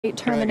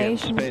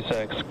termination.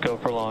 SpaceX, go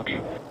for launch.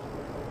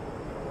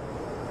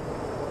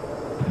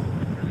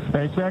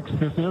 SpaceX,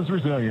 this is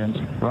Resilient.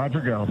 Roger,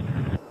 go.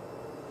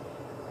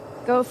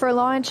 Go for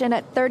launch, and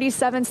at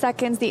 37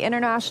 seconds, the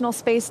International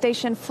Space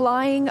Station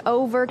flying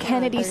over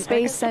Kennedy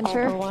Space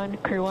Center. All for one,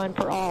 Crew-1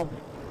 for all.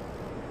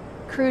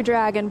 Crew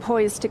Dragon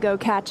poised to go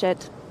catch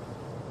it.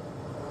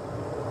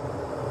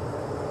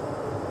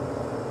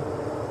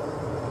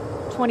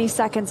 "20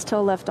 seconds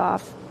till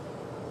liftoff.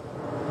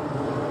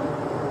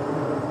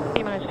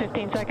 T-minus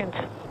 15 seconds.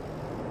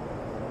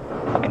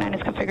 Falcon 9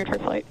 is configured for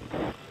flight.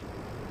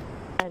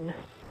 10,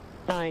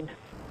 9,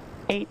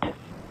 8,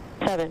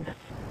 7,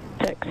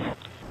 6,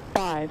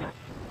 5,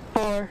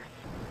 4,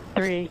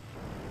 3,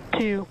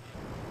 2,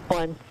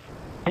 1,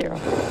 0.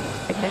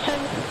 Ignition.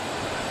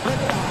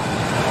 Liftoff.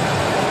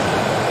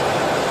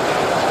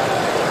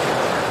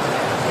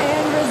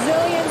 And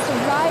resilience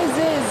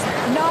rises.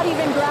 Not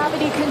even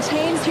gravity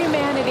contains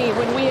humanity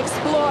when we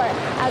explore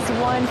as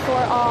one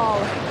for all.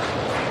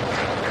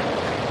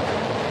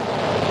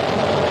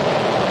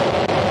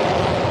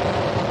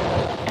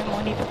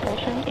 M1E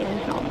propulsion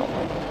is nominal.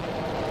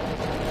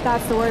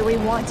 That's the word we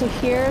want to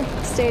hear.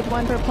 Stage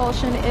 1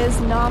 propulsion is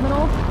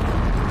nominal.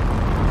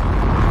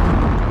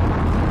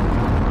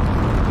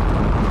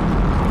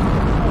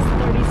 As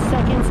 30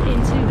 seconds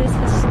into this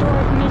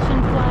historic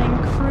mission, flying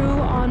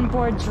crew on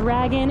board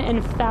Dragon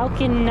and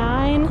Falcon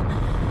 9.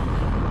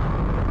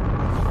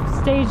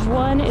 Stage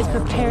 1 is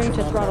preparing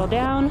to throttle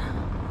down.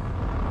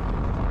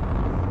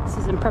 This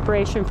is in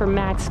preparation for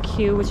max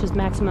Q, which is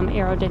maximum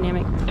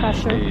aerodynamic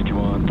pressure. Stage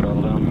 1,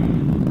 throttle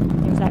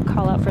down. There's that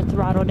call out for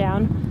throttle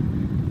down.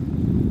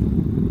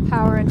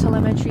 Power and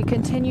telemetry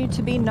continue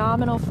to be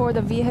nominal for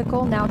the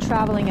vehicle, now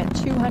traveling at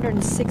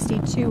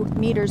 262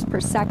 meters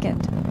per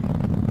second.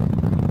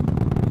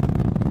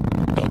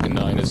 Falcon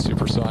 9 is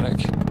supersonic.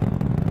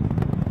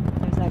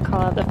 There's that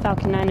call out. The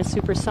Falcon 9 is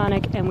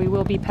supersonic, and we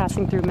will be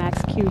passing through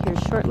max Q here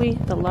shortly,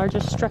 the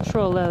largest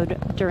structural load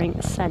during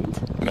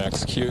ascent.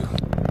 Max Q.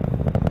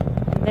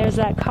 There's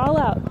that call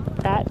out.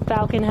 That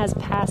Falcon has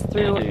passed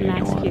through Stage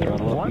max 1, Q.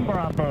 throttle up. 1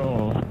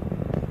 Bravo.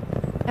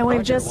 And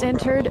we've just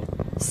entered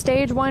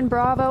Stage 1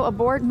 Bravo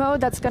abort mode.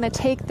 That's going to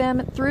take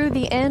them through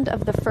the end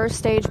of the first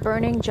stage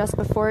burning just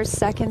before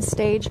second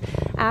stage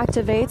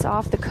activates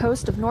off the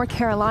coast of North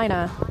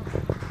Carolina.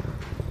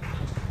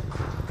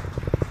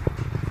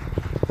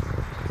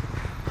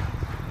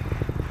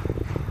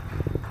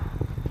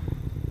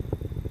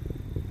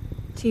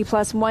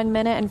 T+1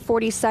 minute and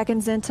 40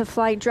 seconds into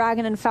flight.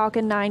 Dragon and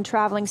Falcon 9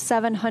 traveling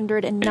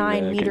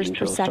 709 meters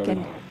per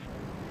second.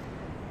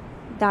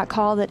 That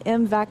call that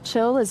MVAC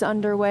chill is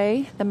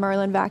underway, the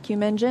Merlin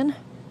vacuum engine.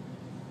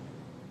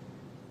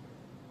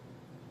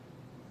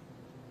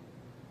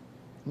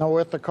 Now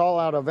with the call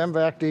out of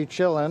MVAC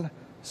de-chilling,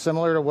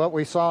 similar to what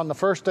we saw in the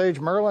first stage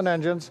Merlin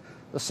engines,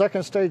 the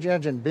second stage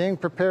engine being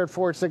prepared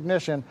for its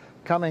ignition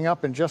coming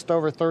up in just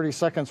over 30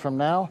 seconds from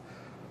now.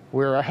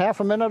 We're a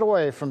half a minute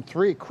away from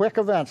 3 quick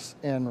events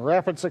in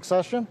rapid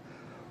succession.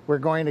 We're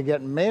going to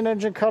get main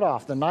engine cut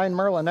off. The 9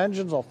 Merlin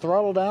engines will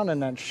throttle down and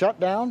then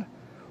shut down.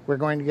 We're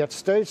going to get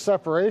stage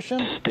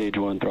separation. Stage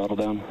 1, throttle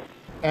down.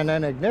 And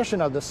then ignition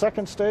of the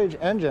second stage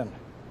engine.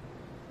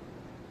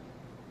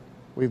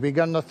 We've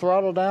begun the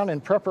throttle down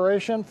in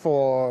preparation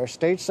for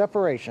stage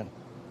separation.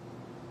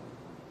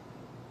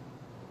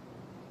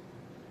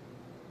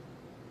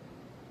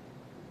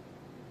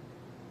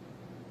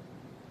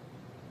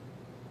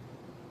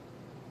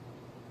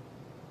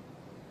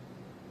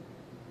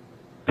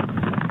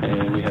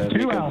 And we have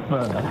 2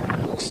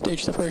 Alpha.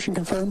 Stage separation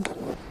confirmed.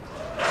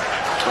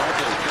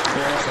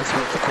 Yeah, that's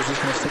what the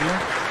position is signal.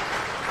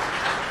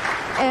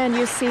 And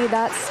you see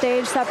that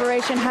stage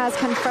separation has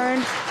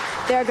confirmed.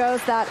 There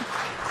goes that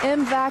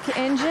MVAC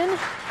engine.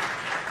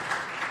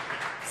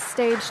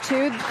 Stage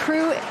 2.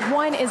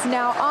 Crew-1 is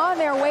now on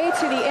their way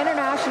to the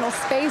International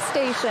Space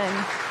Station.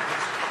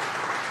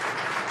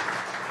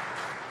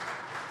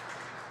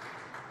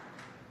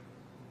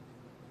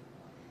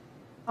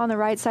 On the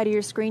right side of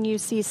your screen, you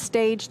see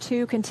Stage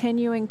 2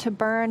 continuing to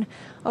burn.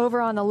 Over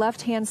on the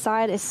left-hand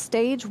side is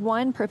Stage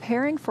 1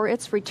 preparing for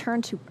its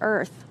return to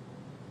Earth.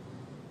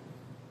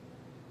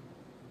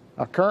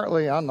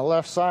 Currently on the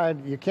left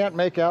side, you can't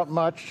make out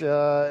much.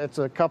 It's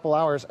a couple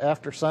hours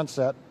after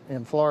sunset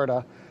in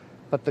Florida,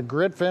 but the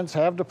grid fins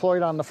have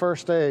deployed on the first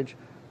stage.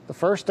 The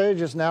first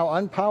stage is now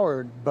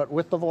unpowered, but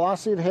with the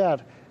velocity it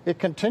had, it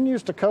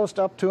continues to coast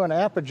up to an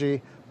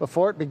apogee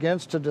before it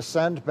begins to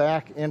descend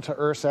back into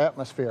Earth's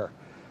atmosphere.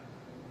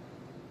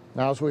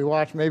 Now, as we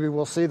watch, maybe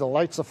we'll see the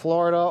lights of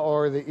Florida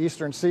or the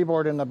eastern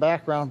seaboard in the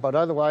background, but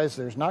otherwise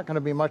there's not going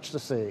to be much to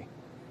see.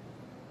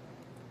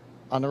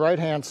 On the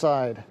right-hand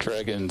side,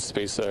 Dragon,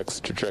 SpaceX,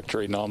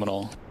 trajectory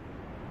nominal.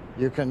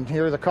 you can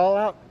hear the call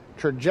out.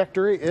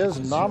 Trajectory is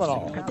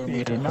nominal.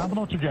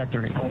 Nominal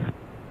trajectory.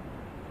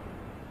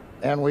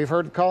 And we've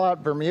heard the call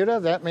out Bermuda.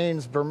 That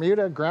means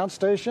Bermuda ground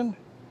station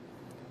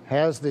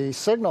has the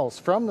signals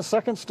from the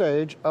second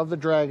stage of the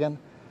Dragon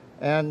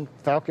and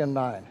Falcon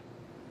 9.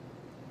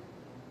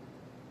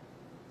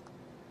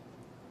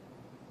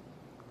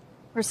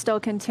 We're still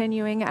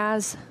continuing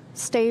as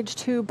stage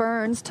 2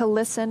 burns to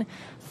listen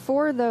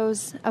for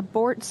those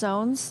abort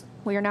zones.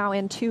 We are now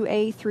in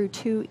 2A through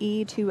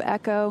 2E, 2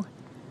 Echo,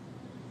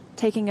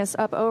 taking us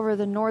up over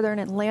the northern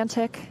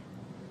Atlantic.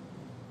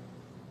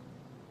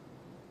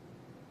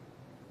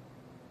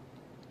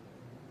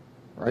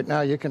 Right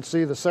now you can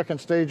see the second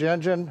stage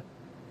engine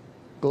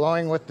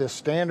glowing with the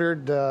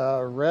standard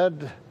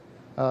red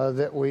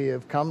that we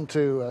have come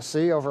to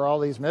see over all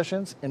these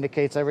missions.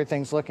 Indicates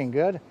everything's looking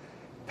good.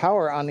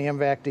 Power on the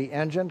MVAC-D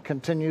engine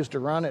continues to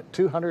run at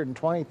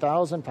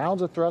 220,000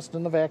 pounds of thrust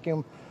in the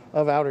vacuum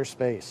of outer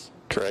space.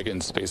 Dragon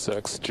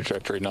SpaceX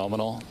trajectory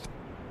nominal.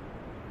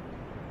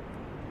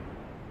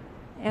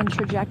 And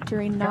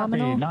trajectory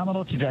nominal. Copy,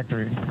 nominal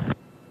trajectory.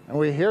 And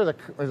we hear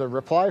the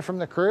reply from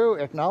the crew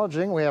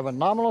acknowledging we have a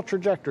nominal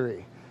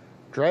trajectory.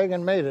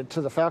 Dragon made it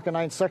to the Falcon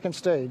 9 second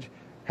stage,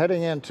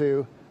 heading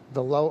into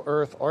the low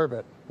Earth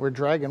orbit, where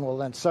Dragon will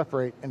then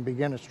separate and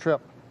begin its trip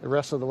the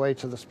rest of the way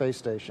to the space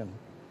station.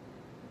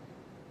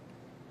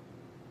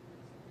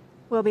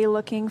 We'll be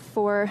looking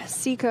for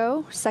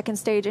SECO, second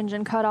stage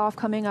engine cutoff,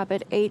 coming up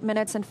at 8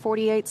 minutes and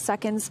 48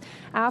 seconds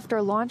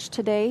after launch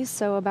today.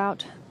 So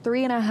about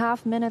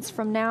 3.5 minutes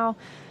from now,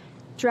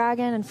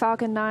 Dragon and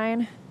Falcon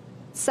 9,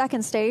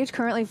 second stage,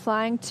 currently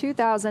flying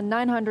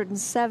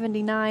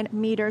 2,979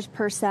 meters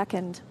per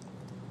second.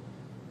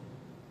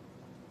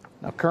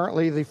 Now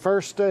currently the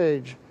first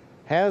stage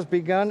has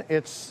begun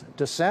its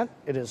descent.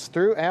 It is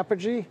through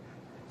apogee.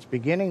 It's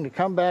beginning to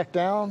come back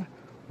down,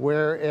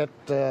 where it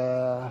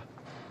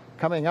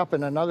coming up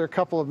in another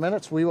couple of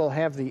minutes, we will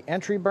have the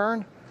entry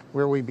burn,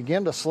 where we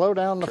begin to slow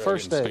down the Dragon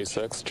first stage.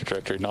 SpaceX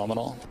trajectory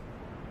nominal.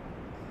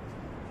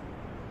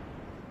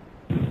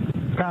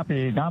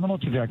 Copy, nominal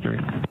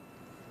trajectory.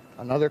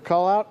 Another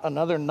call out,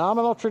 another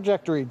nominal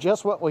trajectory,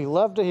 just what we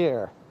love to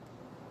hear.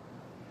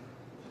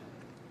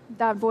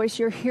 That voice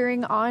you're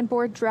hearing on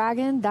board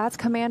Dragon, that's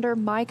Commander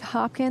Mike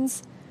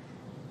Hopkins,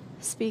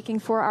 speaking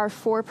for our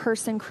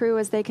 4-person crew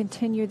as they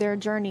continue their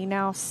journey,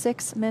 now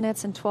 6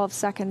 minutes and 12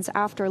 seconds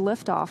after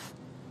liftoff.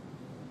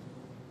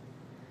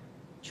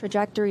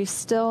 Trajectory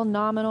still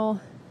nominal.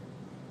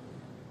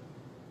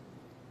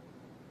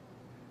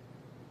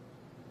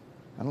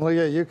 And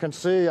Leah, you can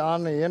see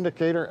on the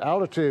indicator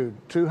altitude,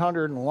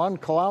 201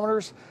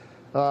 kilometers.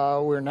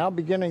 We're now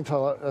beginning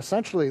to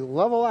essentially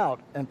level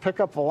out and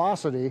pick up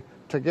velocity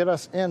to get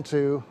us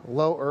into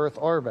low Earth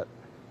orbit.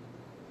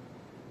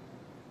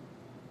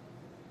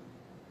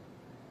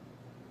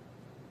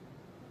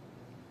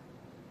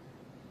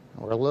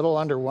 We're a little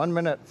under 1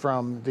 minute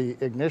from the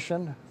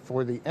ignition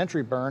for the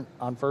entry burn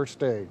on first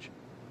stage.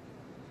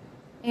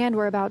 And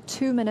we're about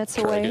 2 minutes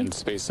away. Dragon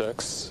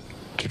SpaceX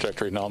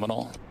trajectory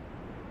nominal.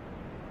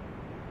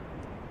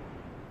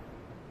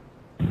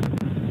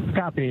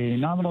 Copy,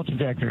 nominal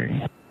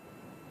trajectory.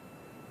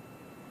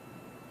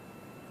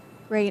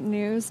 Great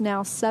news,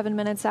 now 7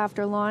 minutes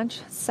after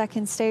launch.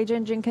 Second stage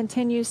engine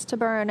continues to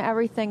burn,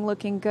 everything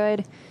looking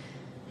good.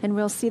 And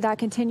we'll see that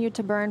continue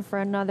to burn for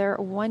another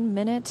 1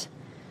 minute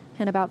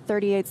and about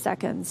 38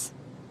 seconds.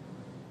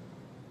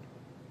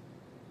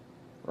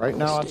 Right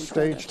now on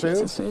stage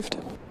 2,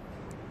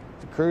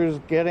 the crew's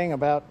getting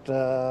about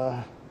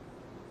a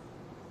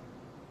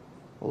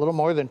little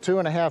more than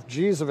 2.5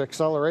 G's of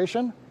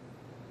acceleration.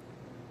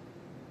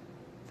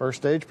 First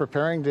stage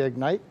preparing to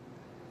ignite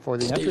for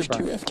the entry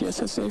burn. Stage 2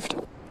 FTS is saved.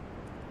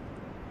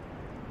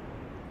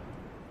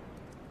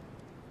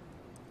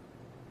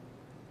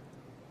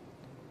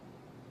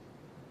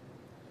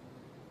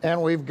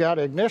 And we've got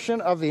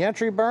ignition of the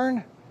entry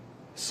burn,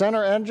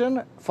 center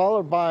engine,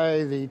 followed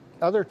by the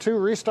other 2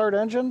 restart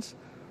engines.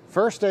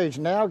 First stage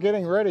now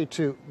getting ready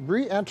to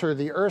re-enter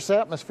the Earth's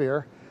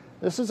atmosphere.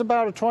 This is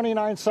about a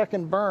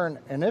 29-second burn,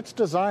 and it's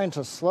designed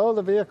to slow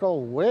the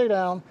vehicle way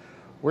down.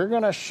 We're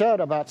going to shed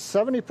about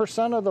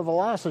 70% of the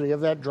velocity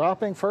of that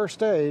dropping first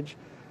stage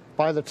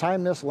by the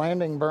time this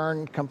landing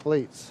burn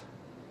completes.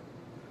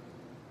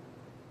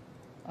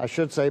 I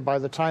should say by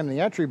the time the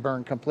entry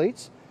burn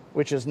completes,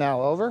 which is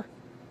now over.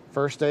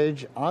 First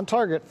stage on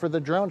target for the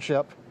drone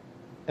ship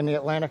in the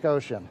Atlantic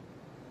Ocean.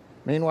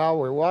 Meanwhile,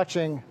 we're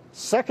watching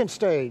second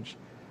stage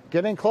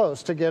getting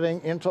close to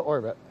getting into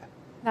orbit.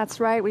 That's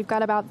right, we've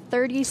got about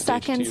 30 Stage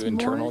seconds 2 more.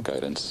 internal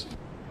guidance.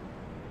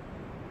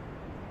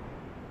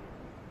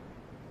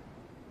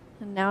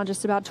 And now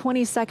just about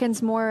 20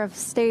 seconds more of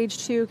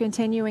stage 2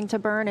 continuing to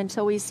burn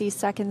until we see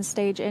second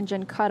stage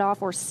engine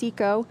cutoff, or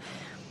SECO.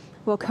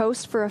 We'll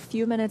coast for a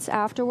few minutes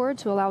afterward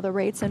to allow the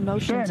rates in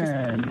motion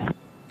Shannon.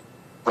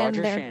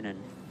 Roger,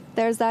 Shannon.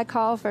 There's that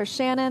call for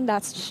Shannon.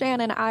 That's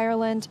Shannon,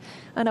 Ireland,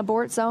 an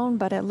abort zone,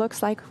 but it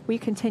looks like we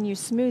continue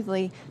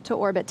smoothly to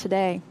orbit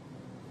today.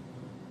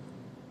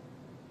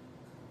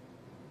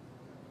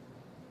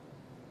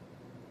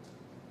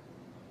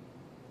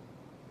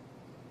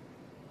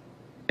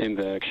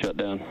 MVAC shut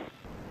down.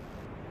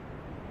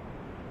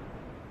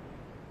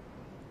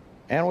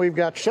 And we've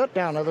got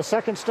shutdown of the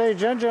second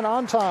stage engine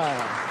on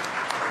time.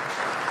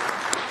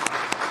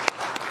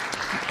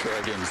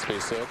 Dragon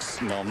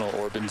SpaceX nominal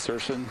orb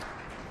insertion.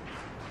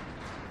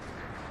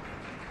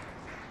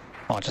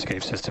 Launch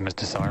escape system is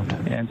disarmed.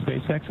 And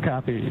SpaceX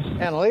copies.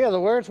 And Leah, the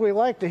words we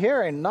like to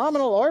hear in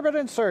nominal orbit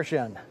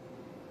insertion.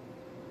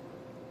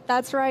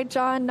 That's right,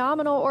 John.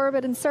 Nominal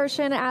orbit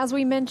insertion, as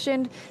we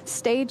mentioned,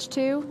 stage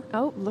 2.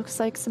 Oh, looks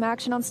like some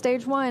action on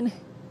stage 1.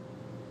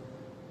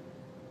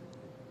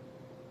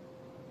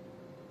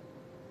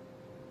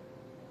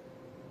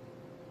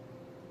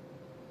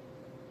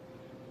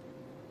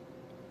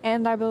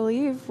 And I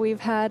believe we've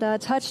had a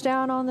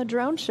touchdown on the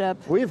drone ship.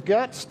 We've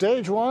got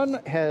stage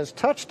 1 has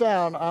touched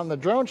down on the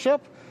drone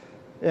ship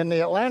in the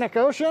Atlantic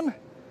Ocean.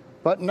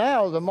 But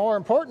now the more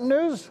important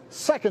news,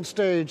 second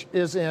stage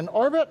is in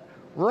orbit,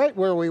 right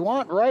where we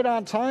want, right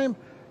on time.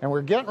 And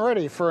we're getting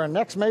ready for our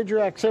next major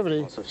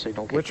activity,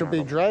 which will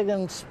be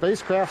Dragon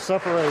spacecraft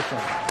separation.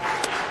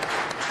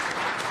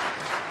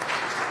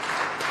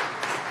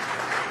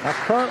 Now,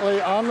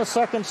 currently on the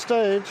second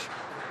stage,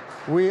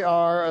 we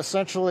are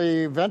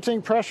essentially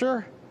venting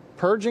pressure,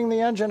 purging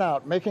the engine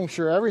out, making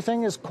sure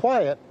everything is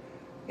quiet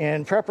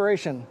in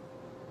preparation.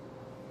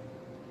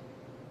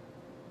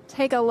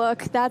 Take a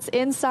look. That's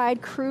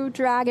inside Crew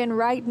Dragon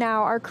right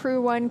now. Our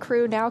Crew-1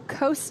 crew now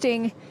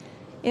coasting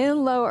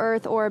in low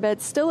Earth orbit,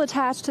 still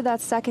attached to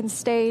that second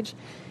stage.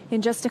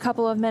 In just a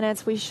couple of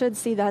minutes, we should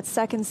see that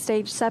second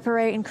stage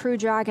separate, and Crew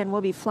Dragon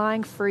will be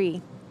flying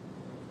free.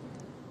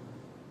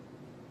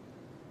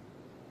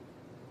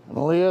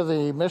 Leah,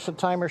 the mission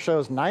timer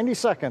shows 90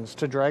 seconds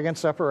to Dragon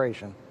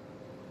separation.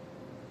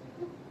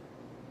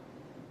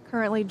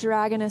 Currently,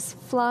 Dragon is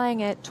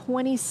flying at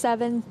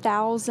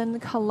 27,000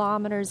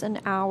 kilometers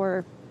an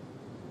hour.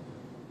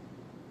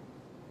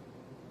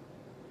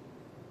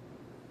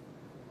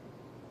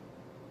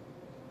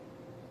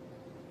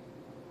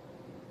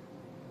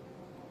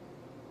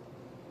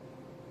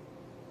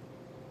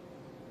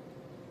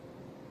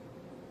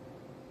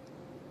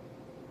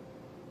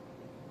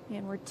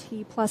 And we're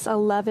T plus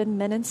 11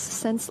 minutes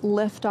since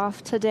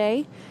liftoff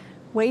today,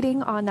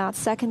 waiting on that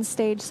second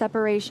stage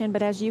separation.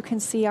 But as you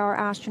can see, our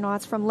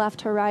astronauts from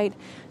left to right,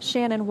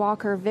 Shannon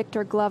Walker,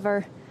 Victor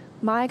Glover,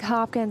 Mike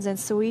Hopkins, and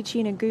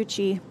Soichi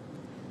Noguchi,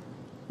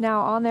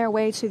 now on their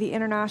way to the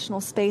International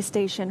Space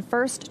Station.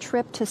 First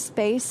trip to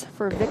space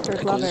for Victor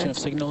Glover. Acquisition of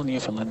signal in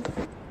Newfoundland.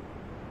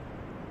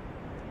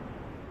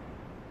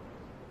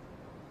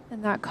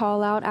 And that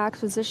call out,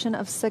 acquisition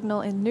of signal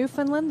in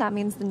Newfoundland. That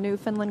means the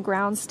Newfoundland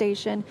ground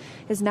station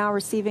is now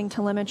receiving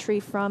telemetry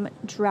from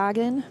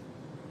Dragon.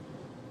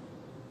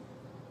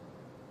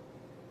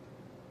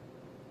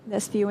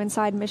 This view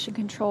inside Mission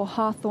Control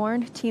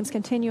Hawthorne. Teams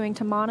continuing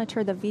to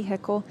monitor the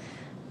vehicle,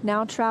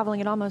 now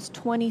traveling at almost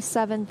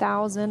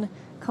 27,000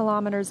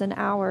 kilometers an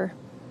hour.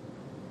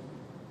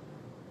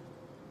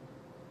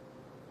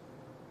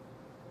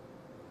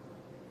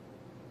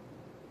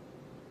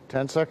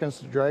 Ten seconds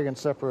to Dragon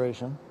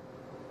separation.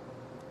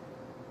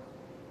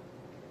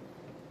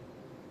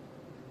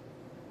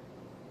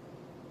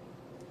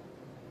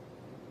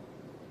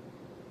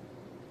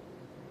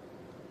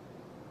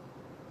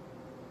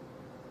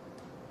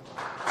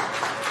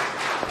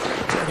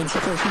 Dragon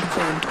separation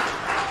confirmed.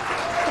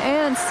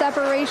 And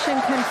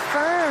separation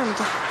confirmed.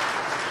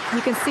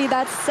 You can see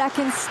that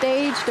second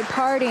stage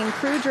departing.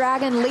 Crew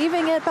Dragon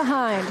leaving it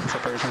behind.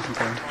 Separation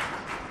confirmed.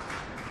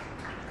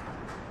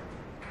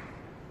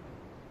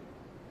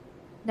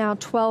 Now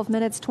 12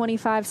 minutes,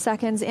 25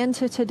 seconds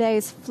into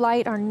today's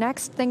flight. Our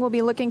next thing we'll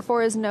be looking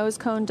for is nose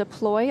cone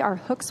deploy. Our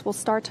hooks will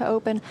start to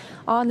open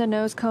on the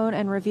nose cone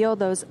and reveal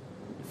those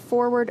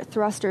forward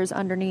thrusters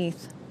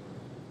underneath.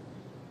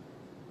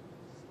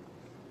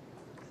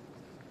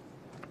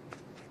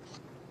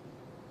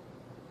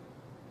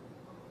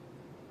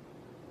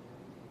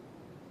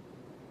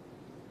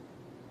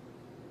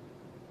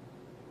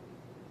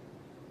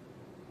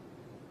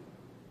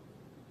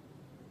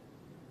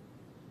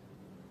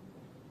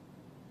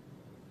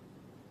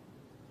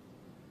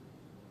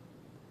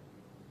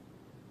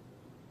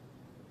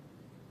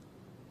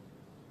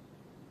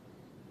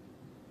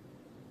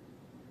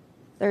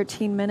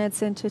 "13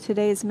 minutes into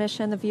today's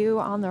mission. The view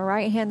on the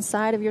right-hand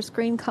side of your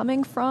screen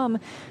coming from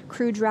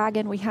Crew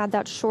Dragon. We had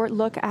that short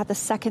look at the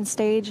second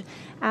stage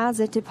as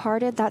it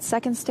departed. That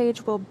second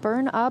stage will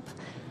burn up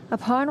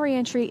upon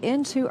re-entry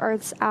into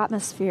Earth's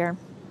atmosphere.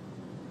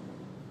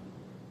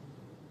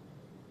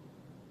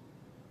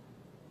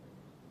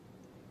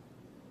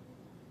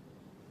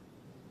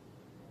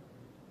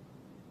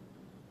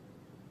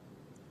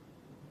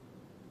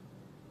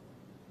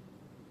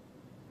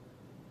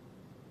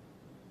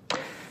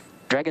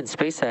 Dragon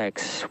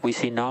SpaceX, we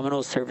see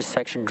nominal service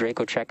section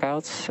Draco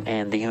checkouts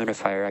and the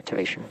humidifier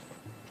activation.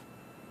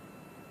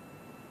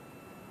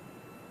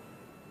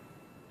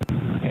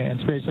 And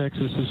SpaceX,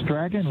 this is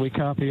Dragon. We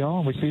copy all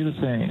and we see the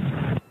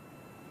same.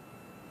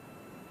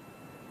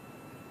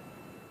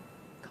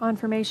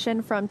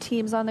 Confirmation from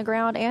teams on the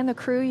ground and the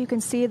crew. You can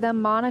see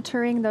them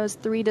monitoring those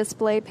 3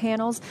 display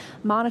panels,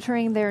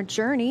 monitoring their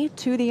journey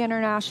to the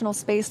International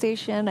Space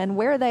Station and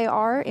where they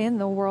are in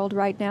the world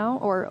right now,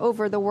 or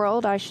over the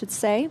world, I should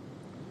say.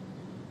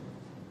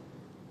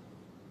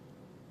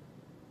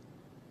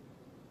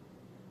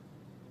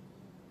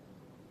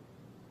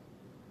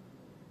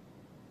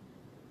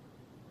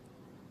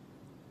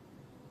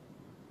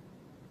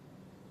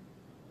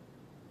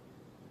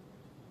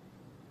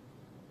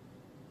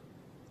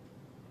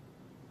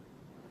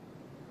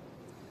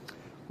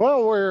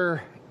 Well,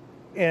 we're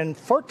in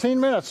 14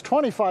 minutes,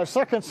 25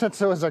 seconds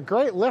since it was a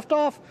great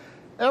liftoff.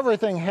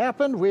 Everything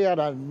happened. We had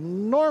a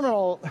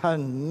nominal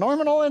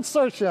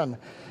insertion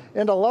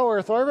into low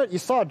Earth orbit. You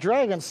saw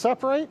Dragon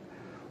separate.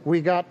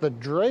 We got the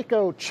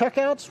Draco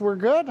checkouts were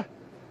good.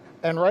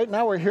 And right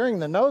now we're hearing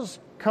the nose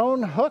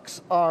cone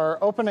hooks are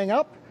opening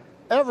up.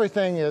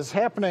 Everything is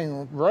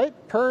happening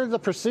right per the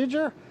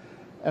procedure.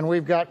 And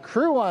we've got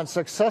Crew-1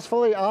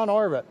 successfully on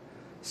orbit.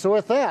 So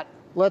with that,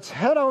 let's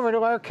head over to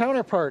our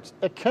counterparts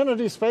at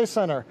Kennedy Space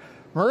Center.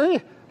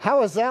 Marie, how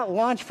was that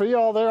launch for you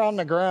all there on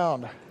the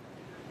ground?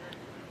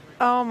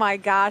 Oh my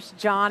gosh,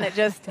 John, it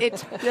just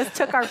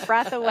took our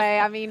breath away.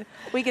 I mean,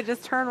 we could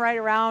just turn right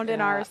around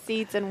in our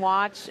seats and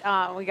watch.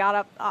 We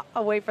got up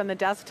away from the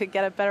desk to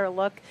get a better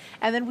look.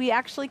 And then we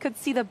actually could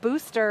see the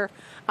booster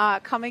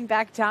coming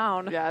back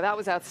down. Yeah, that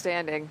was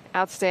outstanding.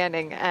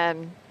 Outstanding.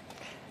 And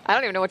I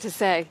don't even know what to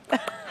say.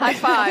 High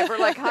five. We're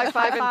like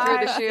high-fiving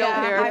through the shield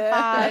here.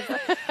 High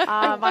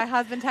five. My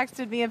husband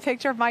texted me a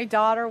picture of my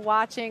daughter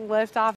watching liftoff.